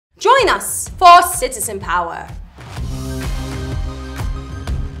Join us for Citizen Power.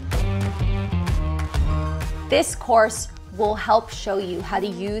 This course will help show you how to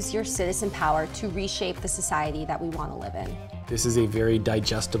use your citizen power to reshape the society that we want to live in. This is a very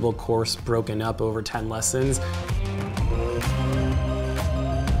digestible course broken up over 10 lessons.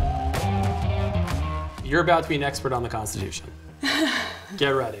 You're about to be an expert on the Constitution. Get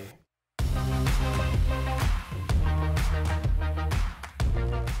ready.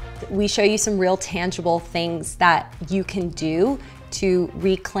 We show you some real tangible things that you can do to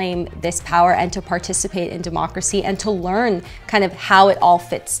reclaim this power and to participate in democracy and to learn kind of how it all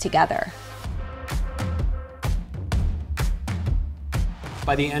fits together.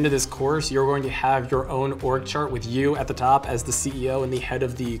 By the end of this course, you're going to have your own org chart with you at the top as the CEO and the head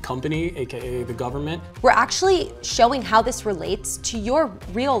of the company, aka the government. We're actually showing how this relates to your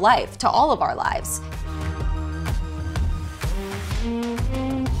real life, to all of our lives.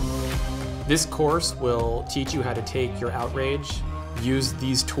 This course will teach you how to take your outrage, use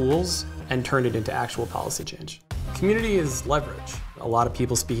these tools, and turn it into actual policy change. Community is leverage. A lot of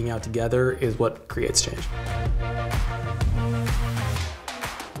people speaking out together is what creates change.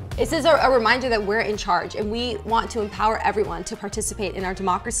 This is a reminder that we're in charge and we want to empower everyone to participate in our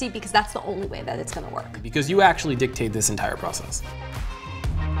democracy because that's the only way that it's going to work. Because you actually dictate this entire process.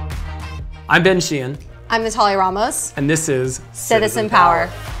 I'm Ben Sheehan. I'm Nathalia Ramos. And this is Citizen Power.